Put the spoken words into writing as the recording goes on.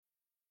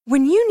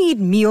When you need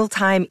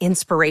mealtime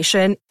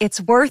inspiration,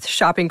 it's worth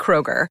shopping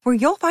Kroger, where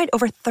you'll find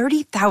over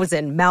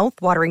 30,000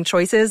 mouth-watering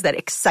choices that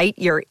excite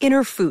your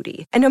inner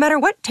foodie. And no matter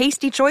what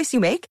tasty choice you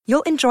make,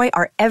 you'll enjoy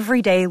our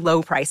everyday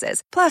low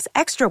prices, plus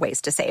extra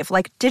ways to save,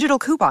 like digital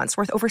coupons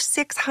worth over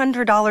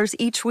 $600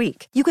 each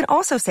week. You can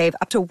also save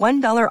up to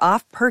 $1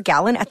 off per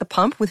gallon at the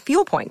pump with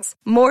fuel points.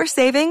 More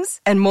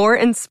savings and more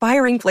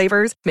inspiring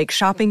flavors make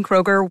shopping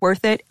Kroger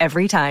worth it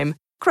every time.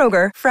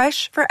 Kroger,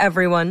 fresh for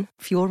everyone.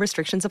 Fuel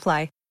restrictions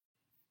apply.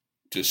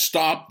 To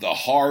stop the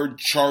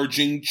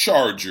hard-charging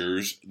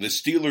Chargers, the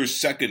Steelers'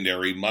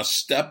 secondary must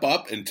step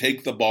up and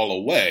take the ball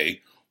away,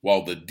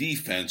 while the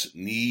defense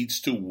needs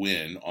to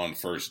win on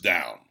first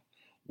down.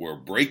 We're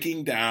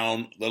breaking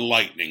down the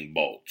lightning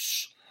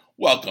bolts.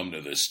 Welcome to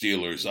the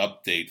Steelers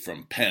update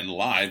from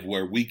Pennlive,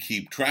 where we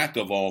keep track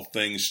of all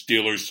things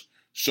Steelers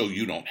so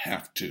you don't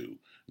have to.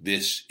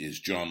 This is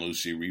John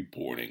Lucy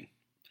reporting.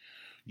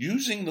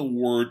 Using the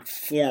word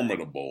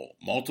formidable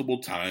multiple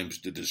times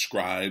to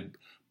describe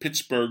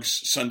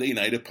Pittsburgh's Sunday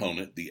night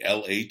opponent, the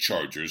LA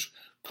Chargers,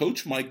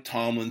 Coach Mike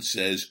Tomlin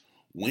says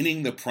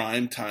winning the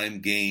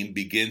primetime game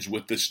begins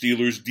with the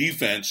Steelers'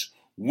 defense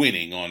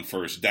winning on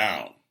first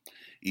down.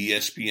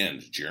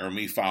 ESPN's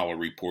Jeremy Fowler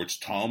reports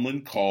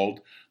Tomlin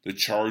called the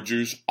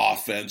Chargers'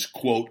 offense,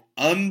 quote,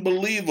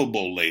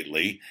 unbelievable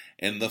lately,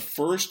 and the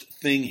first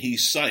thing he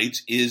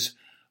cites is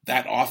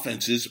that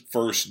offense's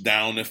first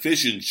down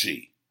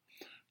efficiency.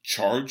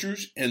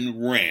 Chargers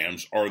and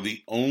Rams are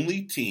the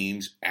only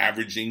teams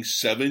averaging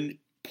 7+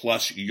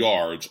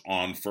 yards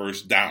on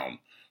first down,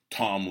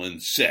 Tomlin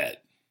said.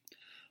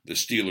 The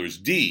Steelers'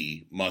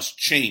 D must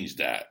change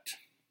that.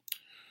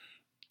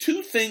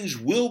 Two things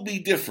will be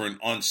different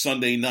on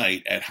Sunday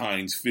night at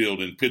Heinz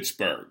Field in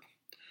Pittsburgh.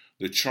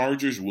 The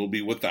Chargers will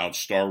be without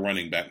star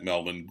running back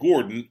Melvin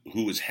Gordon,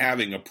 who is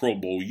having a Pro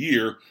Bowl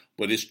year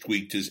but has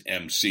tweaked his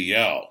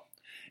MCL.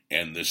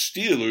 And the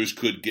Steelers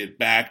could get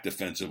back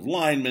defensive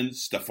lineman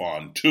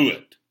Stephon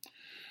Tuitt.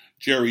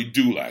 Jerry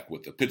Dulac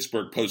with the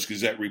Pittsburgh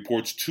Post-Gazette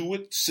reports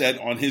Tuitt said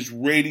on his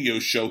radio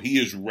show he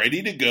is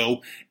ready to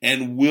go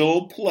and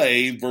will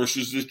play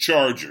versus the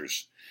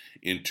Chargers.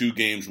 In 2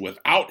 games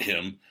without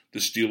him, the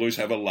Steelers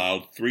have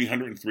allowed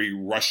 303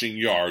 rushing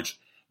yards,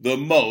 the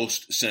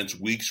most since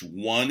weeks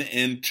 1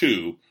 and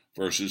 2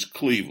 versus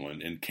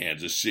Cleveland and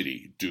Kansas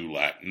City,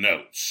 Dulac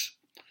notes.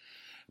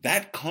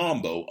 That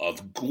combo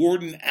of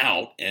Gordon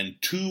out and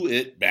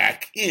Tuitt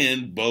back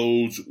in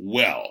bodes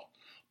well.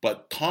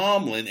 But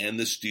Tomlin and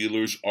the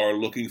Steelers are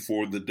looking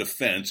for the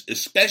defense,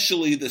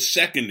 especially the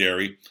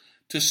secondary,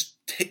 to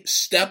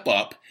step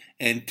up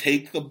and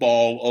take the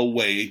ball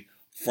away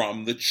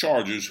from the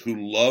Chargers, who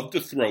love to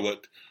throw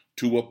it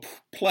to a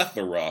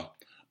plethora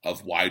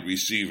of wide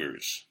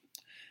receivers.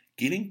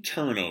 Getting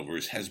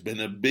turnovers has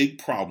been a big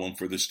problem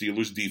for the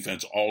Steelers'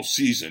 defense all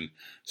season,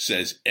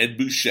 says Ed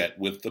Bouchette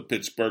with the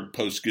Pittsburgh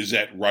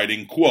Post-Gazette,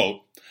 writing,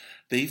 quote,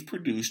 they've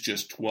produced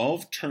just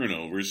 12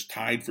 turnovers,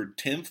 tied for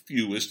 10th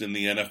fewest in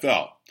the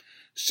NFL.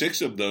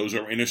 6 of those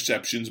are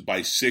interceptions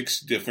by 6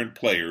 different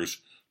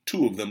players,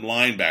 2 of them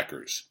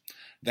linebackers.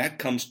 That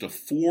comes to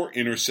 4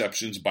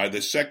 interceptions by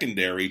the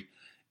secondary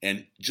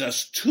and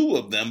just 2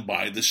 of them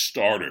by the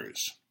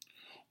starters.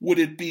 Would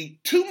it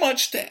be too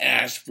much to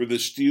ask for the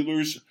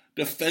Steelers'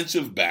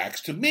 defensive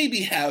backs to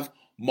maybe have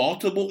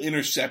multiple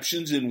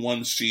interceptions in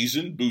one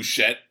season?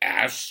 Bouchette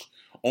asks,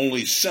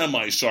 only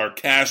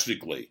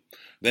semi-sarcastically.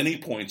 Then he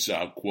points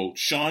out, quote,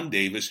 Sean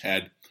Davis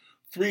had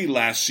 3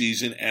 last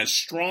season as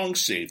strong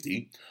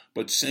safety,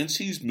 but since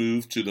he's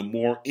moved to the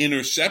more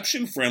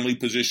interception-friendly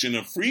position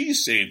of free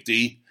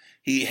safety,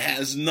 he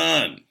has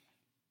none.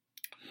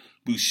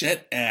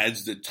 Bouchette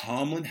adds that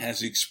Tomlin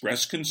has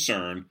expressed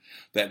concern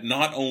that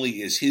not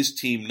only is his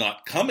team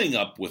not coming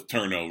up with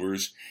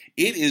turnovers,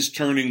 it is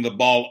turning the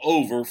ball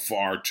over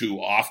far too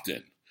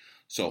often.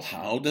 So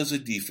how does a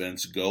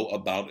defense go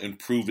about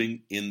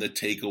improving in the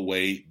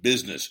takeaway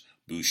business?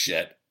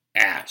 Bouchette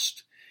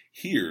asked.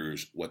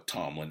 Here's what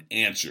Tomlin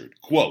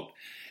answered. Quote,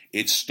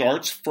 it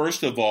starts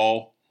first of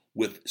all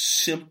with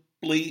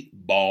simply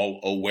ball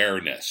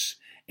awareness.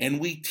 And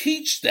we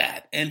teach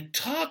that and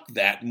talk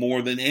that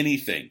more than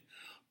anything.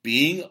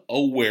 Being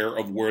aware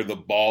of where the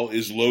ball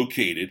is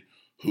located,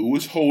 who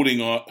is holding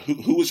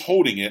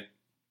it,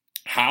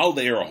 how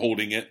they are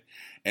holding it,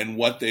 and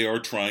what they are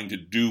trying to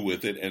do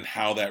with it, and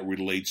how that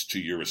relates to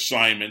your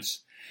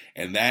assignments.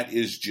 And that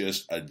is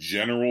just a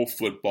general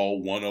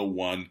football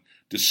 101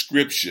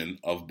 description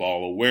of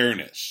ball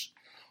awareness.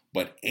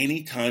 But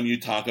anytime you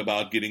talk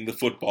about getting the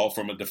football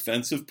from a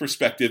defensive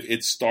perspective,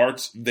 it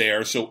starts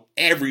there so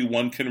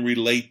everyone can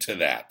relate to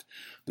that.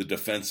 The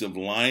defensive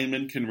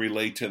lineman can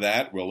relate to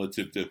that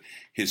relative to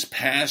his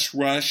pass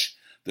rush.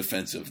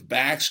 Defensive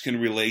backs can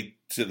relate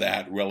to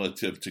that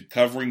relative to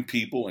covering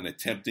people and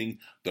attempting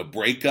the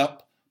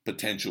breakup,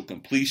 potential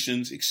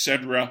completions,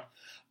 etc.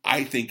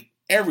 I think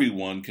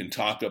everyone can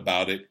talk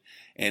about it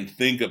and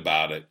think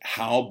about it,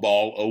 how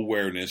ball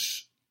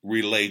awareness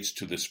relates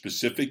to the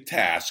specific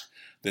task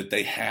that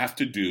they have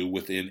to do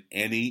within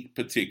any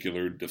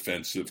particular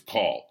defensive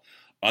call,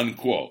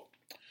 unquote.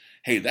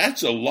 Hey,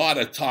 that's a lot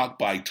of talk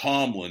by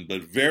Tomlin,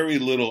 but very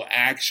little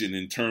action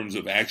in terms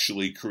of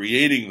actually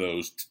creating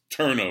those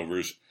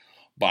turnovers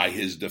by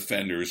his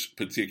defenders,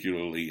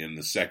 particularly in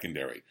the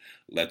secondary.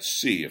 Let's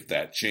see if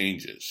that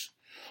changes.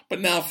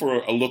 But now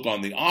for a look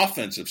on the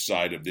offensive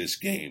side of this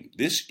game.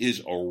 This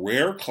is a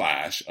rare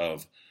clash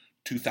of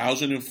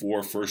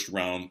 2004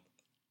 first-round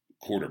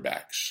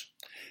quarterbacks,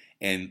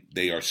 and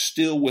they are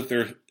still with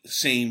their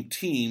same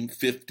team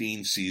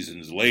 15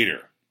 seasons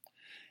later.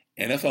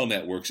 NFL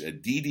Network's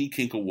Aditi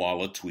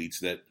Kinkawala tweets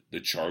that the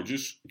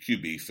Chargers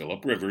QB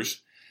Phillip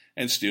Rivers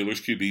and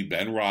Steelers QB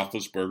Ben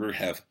Roethlisberger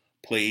have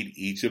played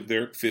each of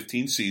their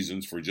 15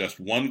 seasons for just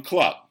one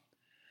club.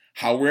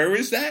 How rare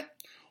is that?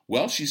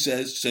 Well, she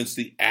says since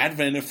the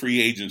advent of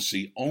free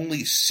agency,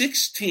 only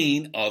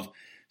 16 of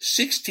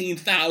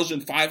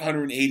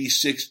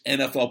 16,586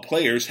 NFL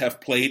players have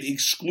played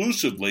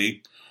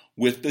exclusively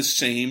with the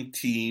same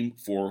team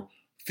for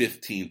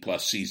 15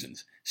 plus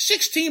seasons.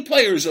 16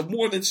 players of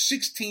more than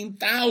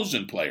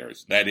 16,000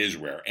 players. That is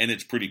rare, and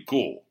it's pretty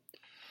cool.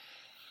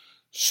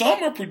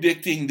 Some are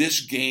predicting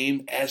this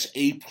game as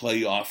a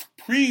playoff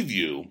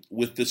preview,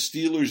 with the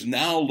Steelers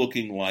now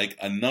looking like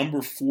a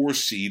number 4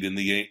 seed in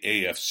the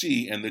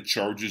AFC and the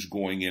Chargers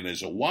going in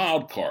as a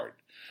wild card.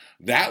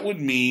 That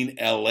would mean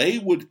LA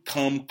would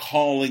come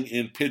calling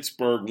in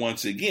Pittsburgh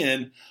once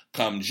again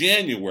come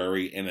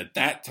January, and at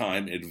that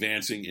time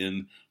advancing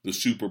in the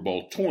Super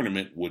Bowl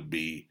tournament would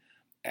be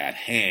at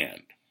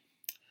hand.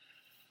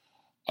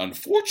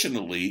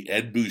 Unfortunately,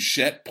 Ed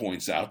Bouchette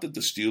points out that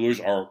the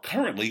Steelers are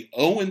currently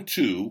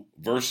 0-2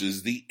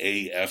 versus the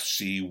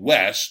AFC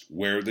West,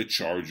 where the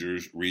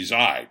Chargers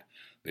reside.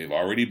 They've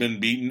already been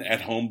beaten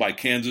at home by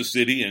Kansas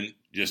City and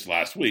just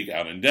last week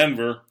out in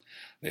Denver.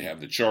 They have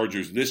the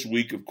Chargers this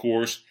week, of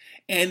course,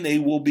 and they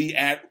will be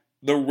at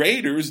the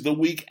Raiders the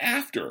week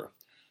after.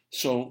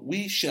 So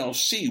we shall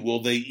see.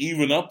 Will they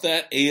even up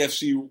that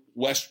AFC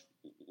West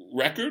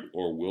record,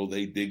 or will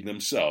they dig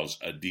themselves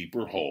a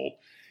deeper hole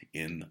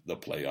in the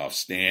playoff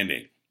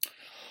standing?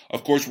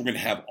 Of course, we're going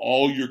to have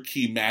all your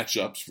key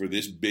matchups for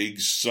this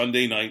big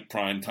Sunday night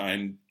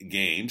primetime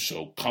game,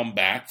 so come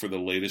back for the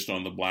latest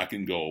on the black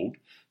and gold.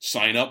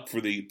 Sign up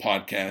for the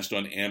podcast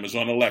on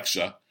Amazon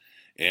Alexa,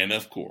 and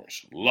of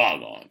course,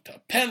 log on to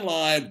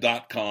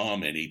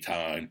Pennlive.com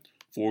anytime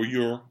for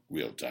your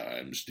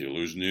real-time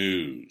Steelers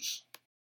news.